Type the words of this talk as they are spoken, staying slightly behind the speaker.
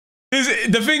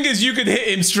The thing is, you could hit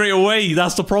him straight away.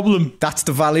 That's the problem. That's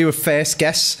the value of first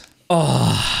guess.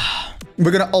 Oh.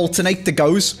 We're going to alternate the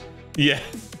goes. Yeah.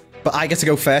 But I get to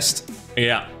go first.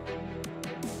 Yeah.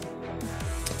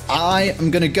 I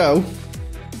am going to go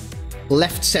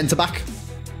left centre-back.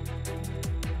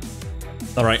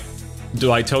 All right.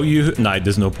 Do I tell you? No,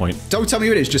 there's no point. Don't tell me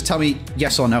who it is. Just tell me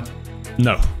yes or no.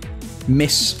 No.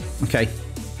 Miss. Okay.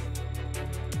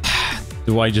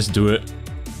 Do I just do it?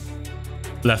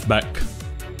 Left back.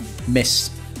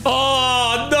 Miss.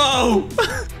 Oh, no!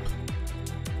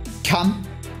 Cam.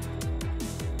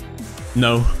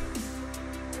 No.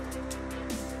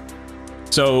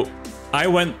 So, I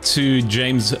went to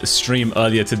James' stream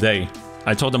earlier today.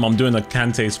 I told him I'm doing a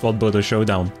Kante squad builder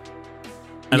showdown.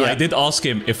 And I did ask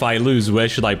him, if I lose, where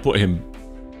should I put him?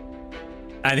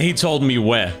 And he told me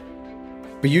where.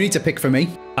 But you need to pick for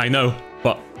me. I know,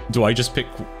 but do I just pick...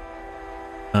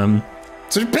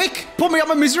 So pick! Put me out of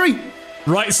my misery!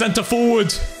 Right centre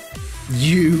forward!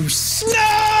 You... No!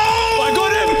 I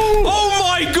got him! Oh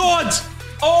my god!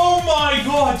 Oh my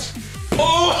god!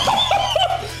 Oh!